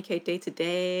communicate day to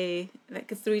day?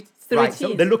 Like it's the right. So they're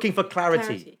routines, looking for clarity,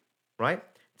 clarity. right?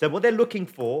 So what they're looking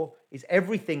for is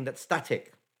everything that's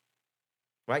static,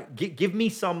 right? Give me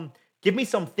some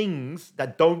things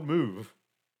that don't move,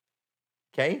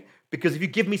 okay? Because if you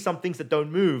give me some things that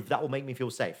don't move, that will make me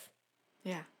feel safe,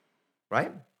 Yeah.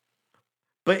 right?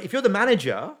 But if you're the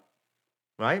manager,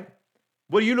 right,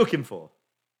 what are you looking for?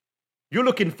 You're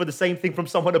looking for the same thing from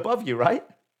someone above you, right?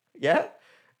 Yeah?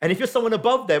 And if you're someone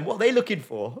above them, what are they looking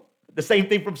for? The same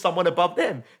thing from someone above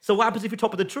them. So what happens if you're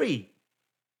top of the tree?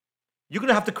 You're going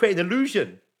to have to create an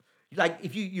illusion. Like,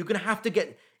 if you're going to have to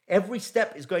get, every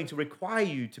step is going to require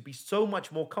you to be so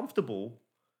much more comfortable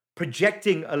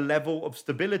projecting a level of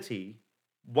stability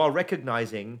while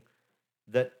recognizing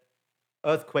that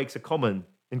earthquakes are common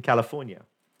in California.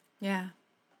 Yeah.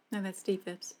 No, that's deep.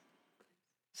 That's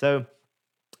So,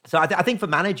 so I think for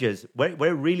managers, where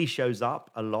it really shows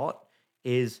up a lot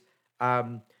is,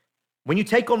 when you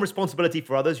take on responsibility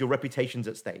for others, your reputation's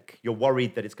at stake. You're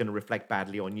worried that it's going to reflect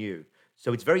badly on you.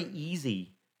 So it's very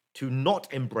easy to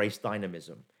not embrace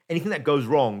dynamism. Anything that goes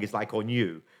wrong is like on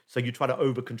you. So you try to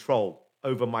over control,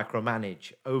 over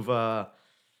micromanage, over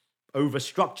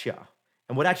structure.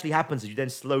 And what actually happens is you then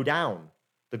slow down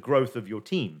the growth of your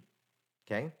team.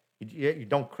 Okay? You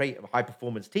don't create a high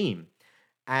performance team.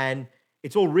 And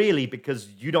it's all really because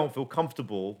you don't feel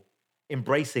comfortable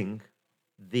embracing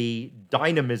the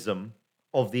dynamism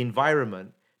of the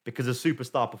environment, because as a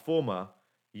superstar performer,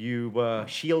 you were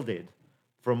shielded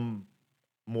from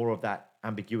more of that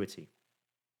ambiguity.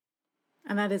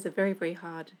 And that is a very, very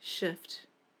hard shift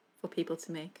for people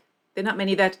to make. There are not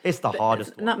many that It's the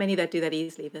hardest one. not many that do that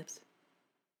easily, Vips.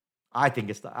 I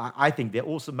think the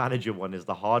awesome manager one is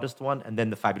the hardest one, and then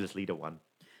the fabulous leader one.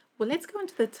 Well, let's go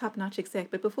into the top-notch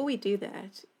exec. But before we do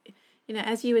that,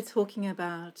 as you were talking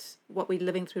about what we're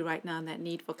living through right now and that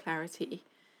need for clarity,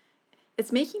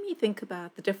 it's making me think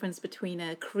about the difference between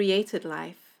a created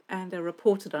life and a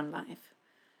reported on life.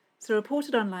 So,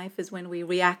 reported on life is when we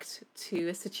react to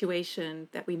a situation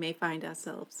that we may find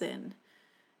ourselves in.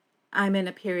 I'm in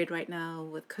a period right now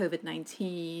with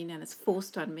COVID-19 and it's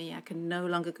forced on me. I can no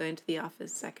longer go into the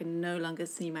office. I can no longer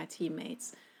see my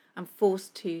teammates. I'm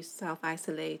forced to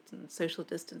self-isolate and social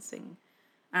distancing.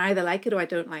 I either like it or I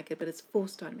don't like it, but it's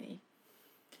forced on me.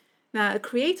 Now, a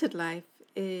created life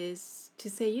is to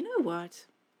say, you know what?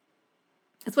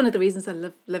 It's one of the reasons I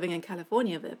love living in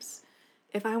California, Vips.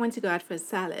 If I want to go out for a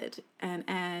salad and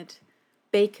add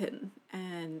bacon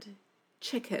and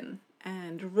chicken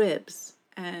and ribs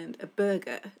and a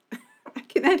burger, I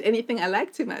can add anything I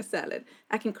like to my salad.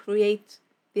 I can create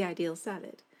the ideal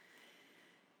salad.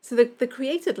 So the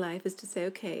created life is to say,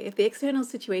 okay, if the external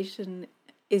situation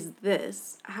is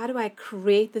this, how do I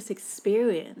create this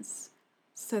experience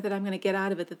so that I'm going to get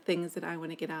out of it the things that I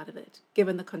want to get out of it,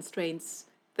 given the constraints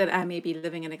that I may be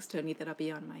living in externally that are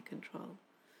beyond my control?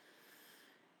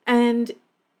 And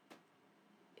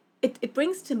it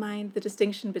brings to mind the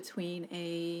distinction between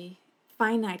a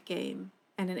finite game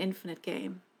and an infinite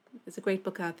game. There's a great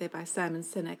book out there by Simon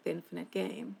Sinek, The Infinite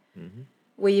Game,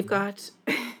 where you've got,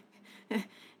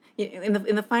 in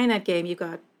the finite game, you've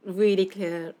got really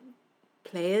clear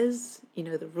players,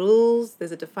 the rules,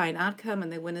 there's a defined outcome,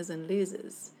 and there are winners and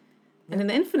losers. And in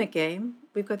the infinite game,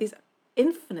 we've got these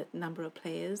infinite number of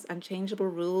players, unchangeable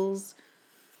rules.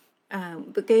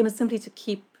 The game is simply to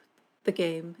keep the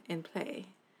game in play.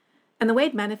 And the way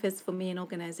it manifests for me in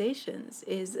organizations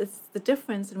is it's the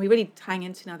difference, and we're really tying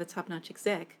into now the top-notch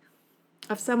exec,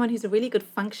 of someone who's a really good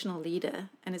functional leader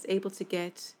and is able to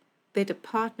get their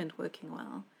department working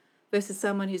well versus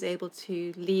someone who's able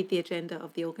to lead the agenda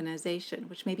of the organization,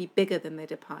 which may be bigger than their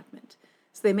department.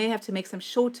 So they may have to make some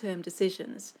short-term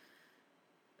decisions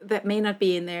that may not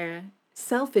be in their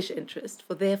selfish interest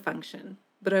for their function,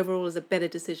 but overall is a better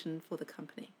decision for the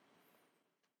company.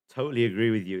 Totally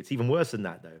agree with you. It's even worse than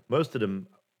that, though. Most of them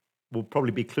will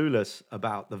probably be clueless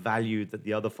about the value that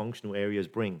the other functional areas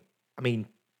bring. I mean,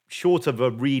 short of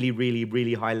a really, really,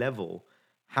 really high level,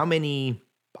 how many,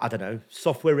 I don't know,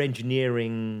 software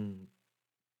engineering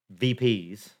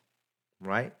VPs,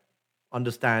 right,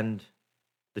 understand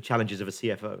the challenges of a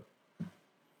CFO?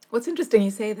 What's interesting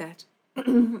you say that.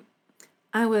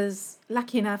 I was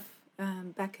lucky enough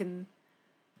back in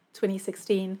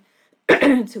 2016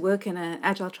 to work in an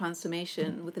agile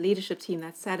transformation with a leadership team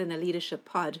that sat in a leadership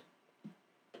pod.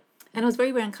 And it was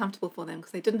very, very uncomfortable for them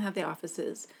because they didn't have their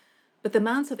offices. But the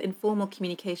amounts of informal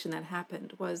communication that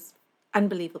happened was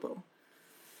unbelievable.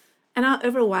 And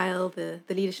over a while, the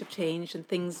leadership changed and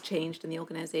things changed in the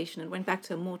organization and went back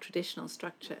to a more traditional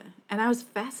structure. And I was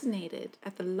fascinated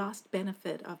at the lost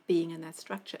benefit of being in that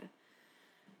structure.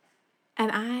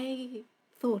 And I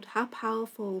thought, how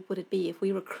powerful would it be if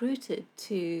we recruited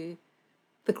to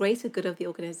the greater good of the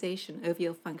organization over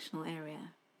your functional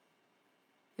area?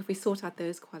 If we sort out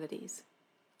those qualities.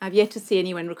 I've yet to see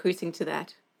anyone recruiting to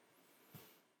that.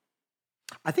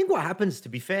 I think what happens, to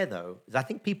be fair, though, is I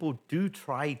think people do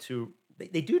try to,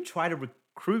 they do try to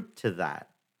recruit to that.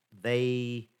 But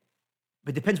it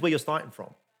depends where you're starting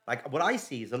from. Like what I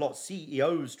see is a lot of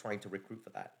CEOs trying to recruit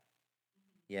for that.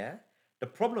 Yeah. The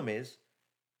problem is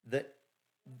that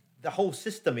the whole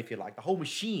system, if you like, the whole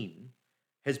machine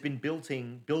has been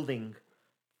building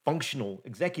functional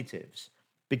executives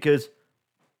because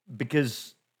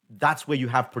that's where you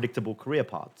have predictable career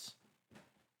paths.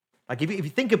 Like if you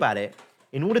think about it,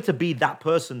 in order to be that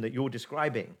person that you're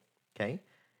describing, okay,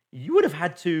 you would have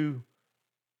had to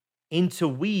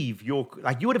interweave you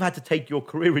would have had to take your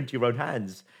career into your own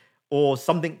hands, or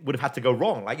something would have had to go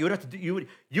wrong. Like you would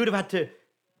have had to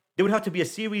there would have to be a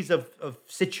series of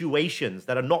situations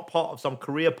that are not part of some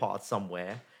career path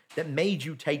somewhere that made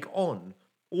you take on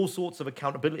all sorts of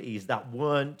accountabilities that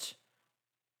weren't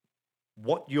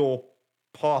what your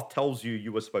path tells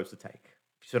you were supposed to take.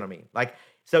 You see what I mean? Like,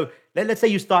 so let's say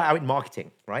you start out in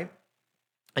marketing, right?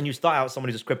 And you start out as someone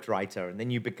who's a script writer, and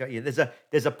then you become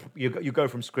you go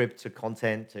from script to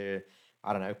content to,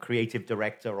 I don't know, creative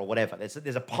director or whatever.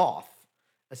 There's a path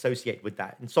associated with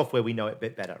that. In software, we know it a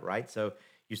bit better, right? So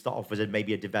you start off as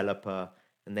maybe a developer,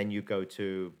 and then you go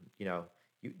to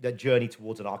the journey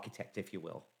towards an architect, if you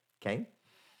will. Okay,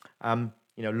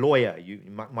 lawyer. You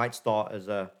might start as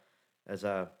a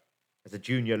as a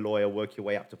junior lawyer, work your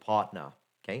way up to partner.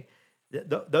 Okay,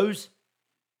 those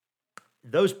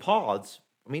paths.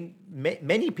 I mean,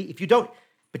 many people, if you don't,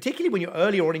 particularly when you're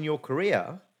early on in your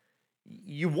career,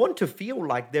 you want to feel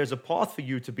like there's a path for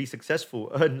you to be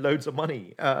successful, earn loads of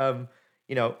money, have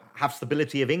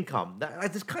stability of income.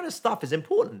 This kind of stuff is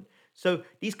important. So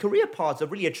these career paths are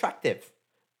really attractive.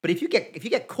 But if you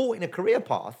get caught in a career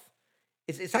path,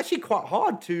 it's actually quite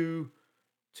hard to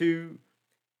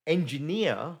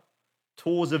engineer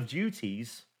tours of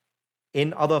duties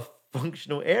in other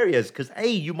functional areas, because A,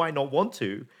 you might not want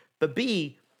to, but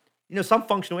B, some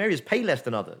functional areas pay less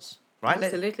than others, right?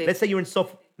 Absolutely. Let's say you're in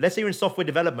software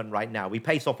development right now. We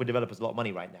pay software developers a lot of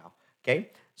money right now. Okay,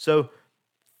 so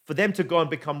for them to go and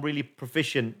become really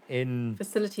proficient in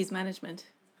Facilities management.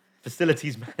 It's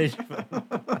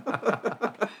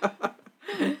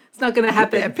not going to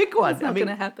happen. Yeah, pick one. It's not going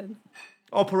to happen.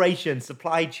 Operations,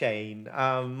 supply chain,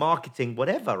 marketing,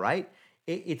 whatever, right?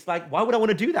 It's like, why would I want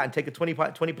to do that and take a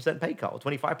 20% pay cut or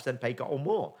 25% pay cut or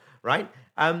more, right?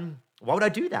 Why would I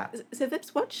do that? So Vips,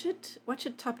 what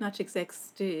should top-notch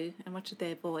execs do, and what should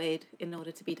they avoid in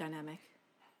order to be dynamic?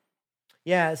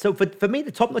 Yeah, so for me,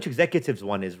 the top-notch executives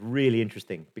one is really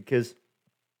interesting, because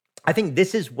I think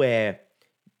this is where,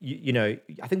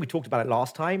 I think we talked about it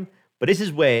last time, but this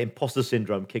is where imposter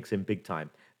syndrome kicks in big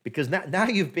time. Because now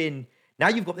you've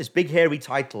got this big hairy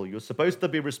title. You're supposed to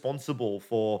be responsible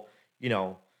for,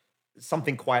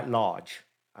 something quite large.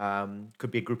 Could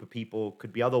be a group of people,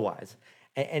 could be otherwise.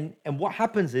 And what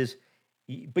happens is,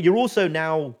 but you're also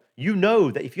now,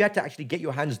 that if you had to actually get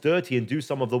your hands dirty and do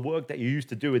some of the work that you used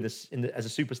to do as a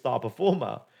superstar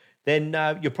performer, then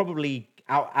you're probably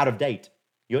out of date.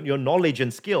 Your knowledge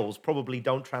and skills probably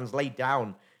don't translate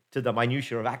down to the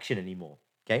minutiae of action anymore.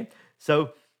 Okay,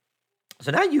 so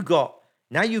now you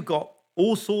got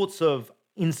all sorts of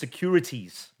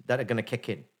insecurities that are going to kick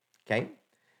in. Okay,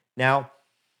 now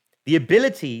the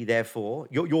ability, therefore,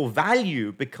 your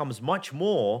value becomes much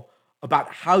more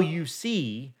about how you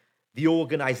see the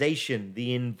organization,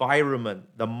 the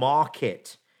environment, the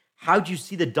market. How do you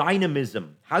see the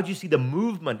dynamism? How do you see the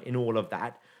movement in all of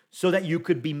that, so that you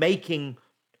could be making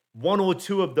one or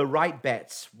two of the right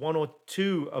bets, one or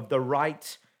two of the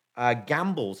right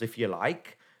gambles, if you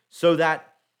like, so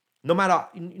that no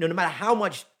matter how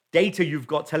much data you've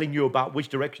got telling you about which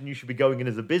direction you should be going in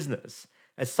as a business,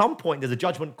 at some point there's a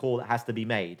judgment call that has to be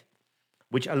made,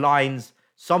 which aligns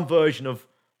some version of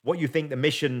what you think the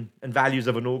mission and values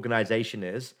of an organization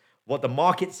is, what the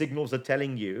market signals are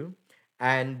telling you,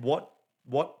 and what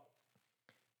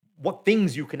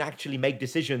things you can actually make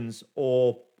decisions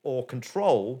or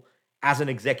control as an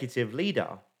executive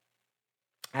leader.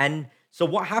 And so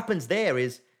what happens there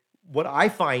is, what I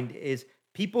find is,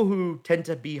 people who tend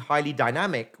to be highly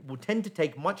dynamic will tend to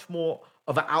take much more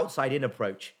of an outside-in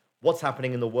approach. What's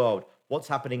happening in the world? What's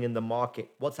happening in the market?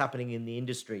 What's happening in the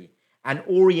industry? And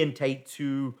orientate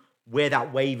to where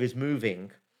that wave is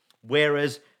moving.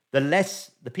 Whereas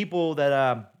the people that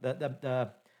are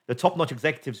the top-notch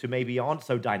executives who maybe aren't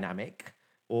so dynamic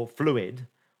or fluid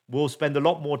will spend a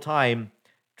lot more time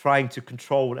trying to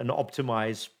control and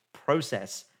optimize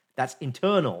process that's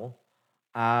internal,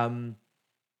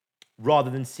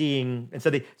 rather than seeing, and so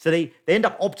they end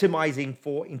up optimizing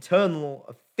for internal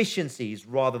efficiencies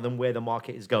rather than where the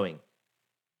market is going,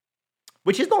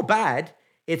 which is not bad.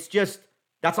 It's just,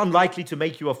 that's unlikely to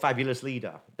make you a fabulous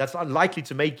leader. That's unlikely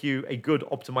to make you a good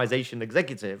optimization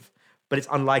executive, but it's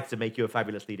unlikely to make you a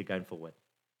fabulous leader going forward.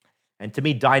 And to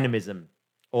me, dynamism,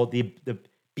 or the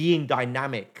being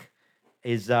dynamic,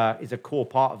 is a core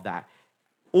part of that.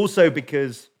 Also,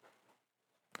 because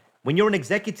when you're an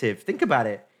executive, think about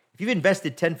it. If you've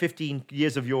invested 10, 15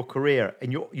 years of your career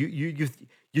and you're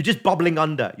just bubbling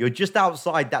under, you're just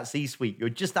outside that C-suite, you're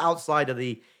just outside of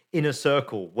the inner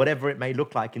circle, whatever it may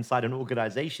look like inside an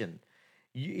organization.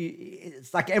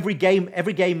 It's like every game,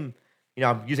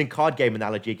 I'm using card game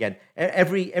analogy again.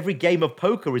 Every game of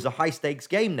poker is a high stakes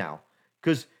game now,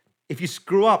 because if you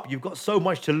screw up, you've got so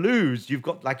much to lose. You've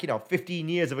got 15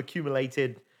 years of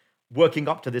accumulated working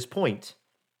up to this point.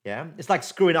 Yeah, it's like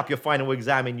screwing up your final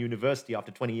exam in university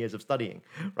after 20 years of studying,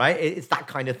 right? It's that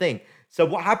kind of thing. So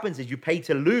what happens is you play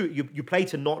to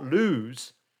not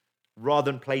lose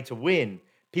rather than play to win.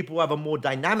 People have a more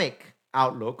dynamic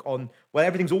outlook on, well,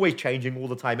 everything's always changing all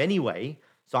the time anyway,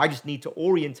 so I just need to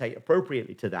orientate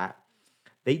appropriately to that.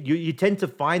 You tend to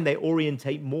find they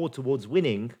orientate more towards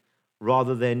winning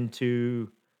rather than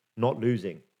to not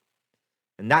losing.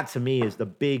 And that, to me, is the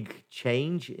big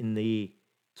change in the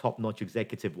top-notch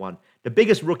executive one. The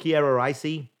biggest rookie error I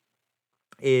see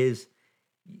is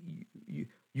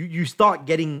you start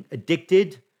getting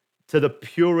addicted to the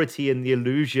purity and the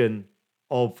illusion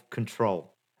of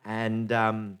control. And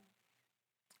yeah,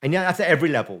 that's at every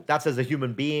level. That's as a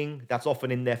human being. That's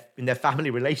often in their family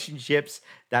relationships.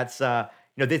 That's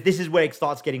this is where it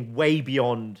starts getting way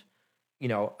beyond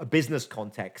a business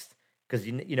context, because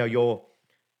your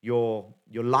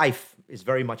life is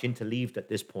very much interleaved at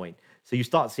this point. So you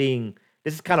start seeing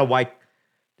this is kind of why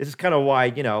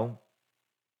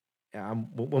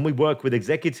when we work with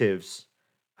executives,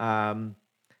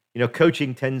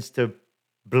 coaching tends to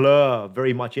blur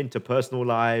very much into personal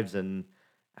lives and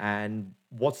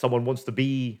what someone wants to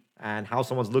be and how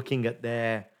someone's looking at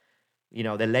their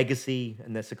legacy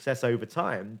and their success over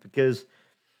time, because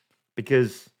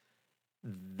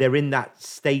they're in that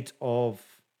state of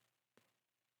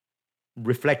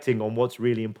reflecting on what's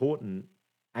really important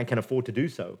and can afford to do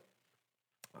so,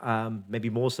 maybe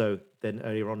more so than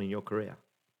earlier on in your career.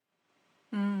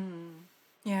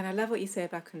 Yeah, and I love what you say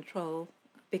about control,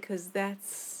 because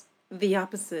that's the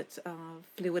opposite of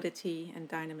fluidity and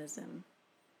dynamism.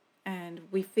 And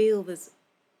we feel this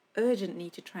urgent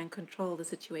need to try and control the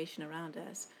situation around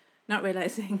us, not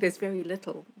realizing there's very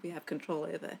little we have control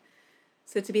over.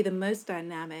 So to be the most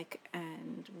dynamic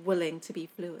and willing to be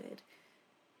fluid,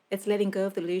 it's letting go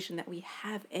of the illusion that we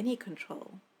have any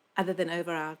control other than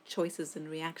over our choices and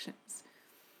reactions,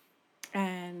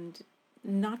 and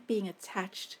not being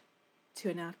attached to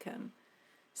an outcome.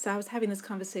 So I was having this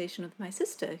conversation with my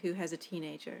sister who has a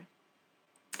teenager,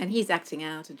 and he's acting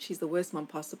out and she's the worst mom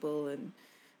possible and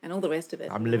all the rest of it.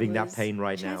 I'm And I living that was pain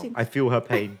right now. chatting. I feel her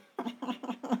pain.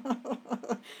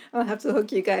 I'll have to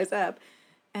hook you guys up.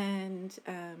 And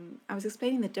I was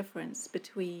explaining the difference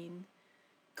between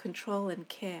control and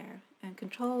care. And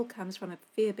control comes from a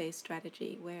fear-based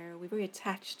strategy where we're very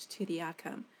attached to the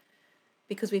outcome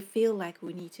because we feel like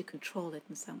we need to control it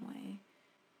in some way.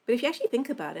 But if you actually think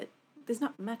about it, there's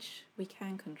not much we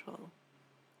can control.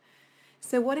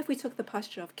 So what if we took the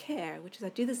posture of care, which is I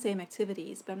do the same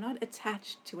activities, but I'm not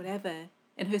attached to whatever,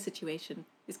 in her situation,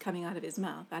 is coming out of his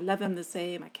mouth. I love him the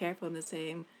same, I care for him the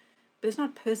same, but it's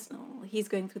not personal. He's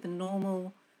going through the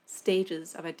normal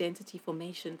stages of identity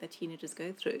formation that teenagers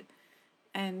go through.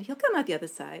 And he'll come out the other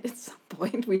side at some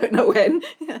point. We don't know when.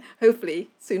 Hopefully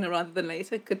sooner rather than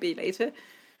later. Could be later.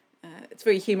 It's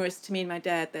very humorous to me and my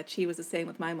dad that she was the same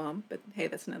with my mom, but hey,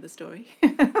 that's another story.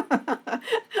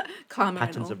 Karma and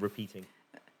Patterns all. of repeating.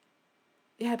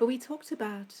 Yeah, but we talked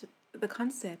about the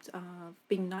concept of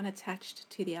being non-attached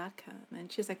to the outcome.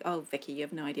 And she was like, oh, Vicky, you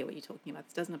have no idea what you're talking about.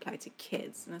 This doesn't apply to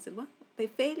kids. And I said, well, they're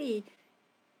fairly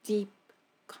deep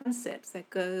concepts that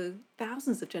go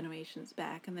thousands of generations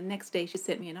back. And the next day she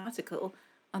sent me an article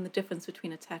on the difference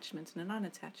between attachment and a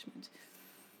non-attachment.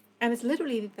 And it's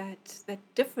literally that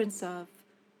difference of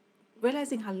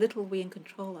realizing how little we're in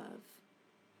control of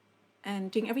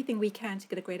and doing everything we can to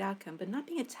get a great outcome, but not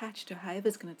being attached to however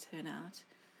it's going to turn out.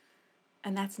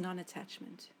 And that's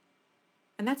non-attachment.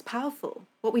 And that's powerful.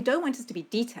 What we don't want is to be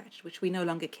detached, which we no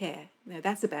longer care.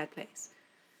 That's a bad place.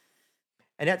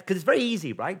 And that, because it's very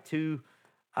easy, right, to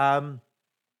tie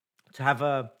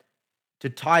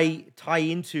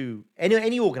into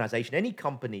any organization, any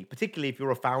company, particularly if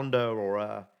you're a founder or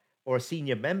a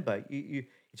senior member.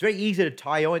 It's very easy to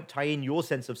tie in your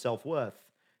sense of self-worth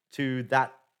to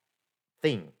that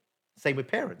thing. Same with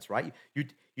parents, right?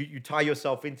 You tie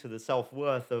yourself into the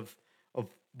self-worth of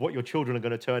what your children are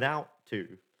going to turn out to.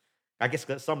 I guess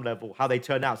at some level, how they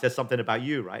turn out says something about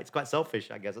you, right? It's quite selfish,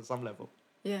 I guess, at some level.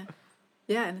 Yeah.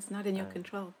 Yeah, and it's not in your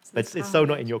control. So But it's so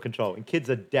not in your control. And kids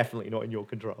are definitely not in your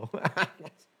control.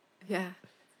 Yeah.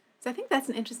 So I think that's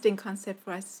an interesting concept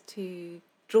for us to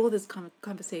draw this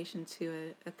conversation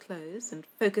to a close and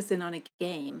focus in on a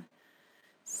game.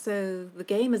 So the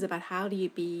game is about how do you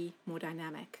be more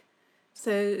dynamic.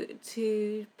 So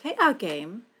to play our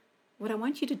game, what I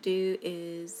want you to do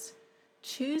is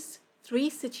choose 3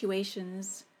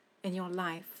 situations in your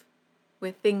life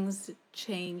where things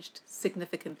changed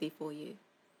significantly for you.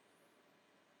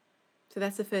 So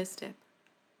that's the first step.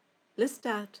 List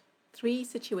out 3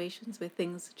 situations where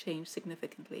things changed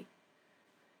significantly.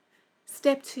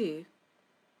 Step 2,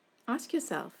 ask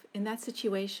yourself, in that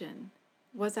situation,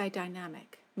 was I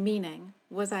dynamic? Meaning,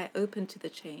 was I open to the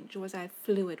change? Was I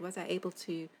fluid? Was I able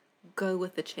to go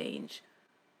with the change?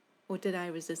 Or did I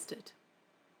resist it?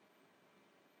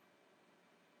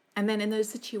 And then in those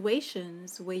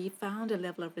situations where you found a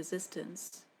level of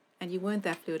resistance and you weren't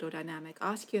that fluid or dynamic,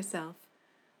 ask yourself,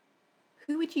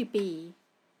 who would you be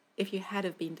if you had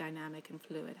have been dynamic and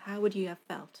fluid? How would you have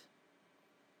felt?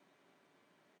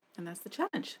 And that's the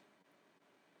challenge.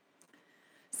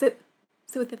 So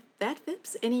with that,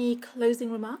 Vips, any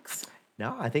closing remarks?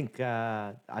 No, I think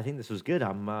this was good.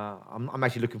 I'm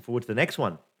actually looking forward to the next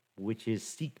one. which is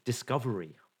seek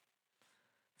discovery.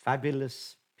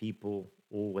 Fabulous people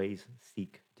always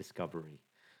seek discovery.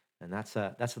 And that's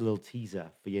a little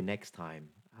teaser for your next time.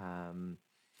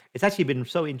 It's actually been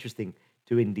so interesting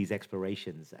doing these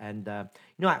explorations. And, I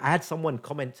had someone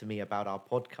comment to me about our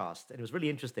podcast, and it was really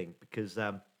interesting because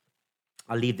I'll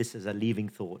leave this as a leaving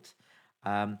thought.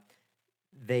 Um,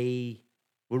 they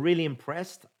were really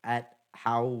impressed at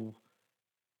how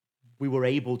we were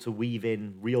able to weave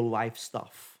in real life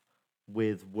stuff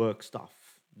with work stuff,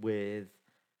 with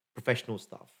professional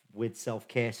stuff, with self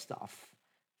care stuff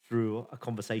through a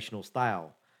conversational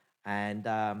style. And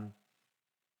I'm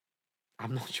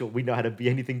not sure we know how to be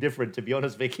anything different, to be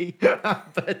honest, Vicky.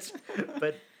 But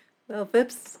Well,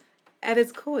 Vips, at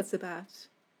its core, it's about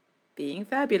being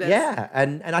fabulous. yeah,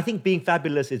 and I think being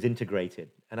fabulous is integrated.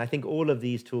 And I think all of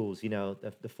these tools, the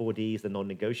 4Ds, the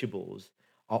non-negotiables,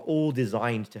 are all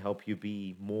designed to help you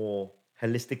be more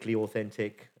holistically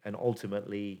authentic. And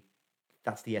ultimately,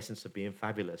 that's the essence of being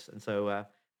fabulous. And so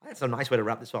that's a nice way to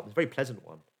wrap this up. It's a very pleasant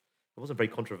one. It wasn't very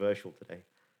controversial today.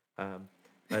 Um,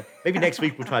 maybe next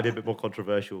week we'll try to be a bit more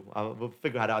controversial. We'll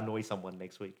figure out how to annoy someone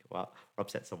next week or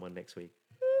upset someone next week.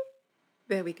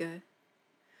 There we go.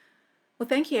 Well,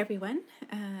 thank you, everyone.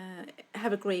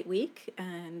 Have a great week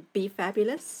and be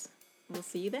fabulous. We'll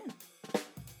see you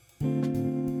then.